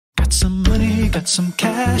Got some money, got some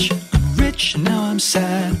cash. I'm rich and now I'm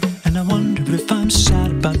sad, and I wonder if I'm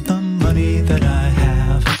sad about the money that I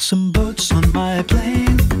have. Got some boats on my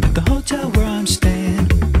plane at the hotel where I'm staying,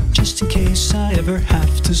 just in case I ever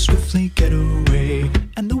have to swiftly get away.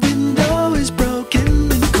 And the window is broken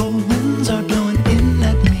and cold winds are blowing in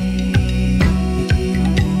at me.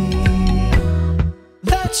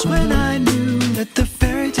 That's when I knew that the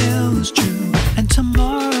fairy tale was true, and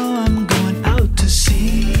tomorrow I'm going out to sea.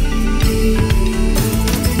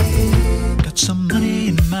 Got some money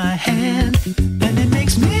in my hand, and it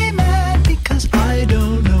makes me mad because I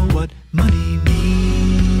don't know what money means.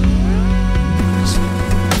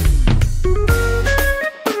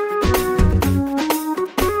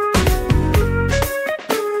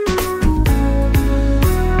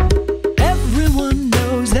 Everyone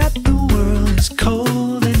knows that the world is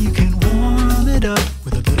cold, and you can warm it up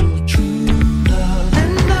with a little true love.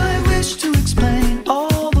 And I wish to explain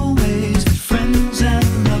all the ways that friends and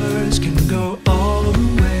lovers can go all the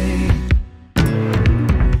way.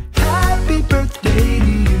 Happy birthday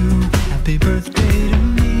to you, happy birthday to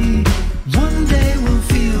me. One day we'll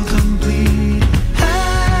feel complete.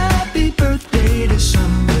 Happy birthday to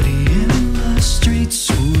somebody in the streets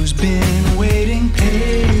who's been waiting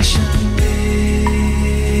patiently.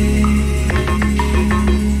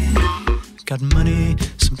 Got money,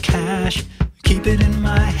 some cash, keep it in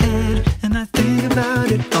my head, and I think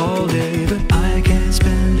about it all day, but I can't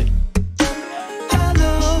spend it. I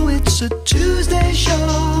know it's a Tuesday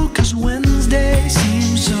show, 'cause Wednesday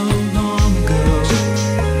seems so long ago.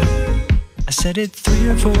 I said it 3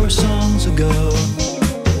 or 4 songs ago.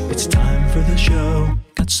 It's time for the show.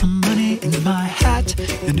 Got some money in my hat,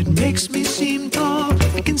 and it makes me seem tall.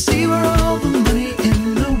 I can see where all the money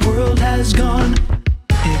in the world has gone.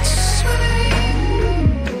 It's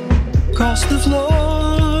across the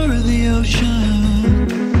floor of the ocean,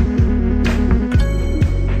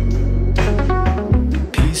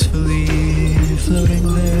 peacefully floating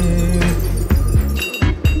there.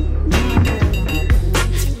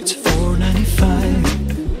 It's $4.95.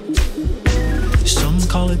 Some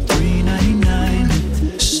call it $3.99.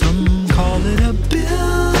 Some call it $1 billion.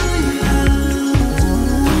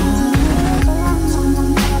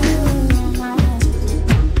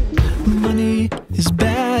 Money is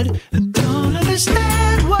bad, and don't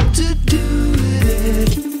understand what to do with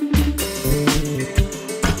it,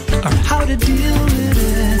 or how to deal with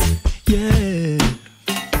it. Yeah,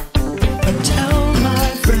 I tell my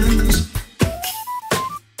friends.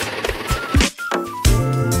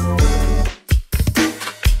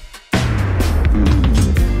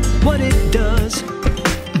 What it does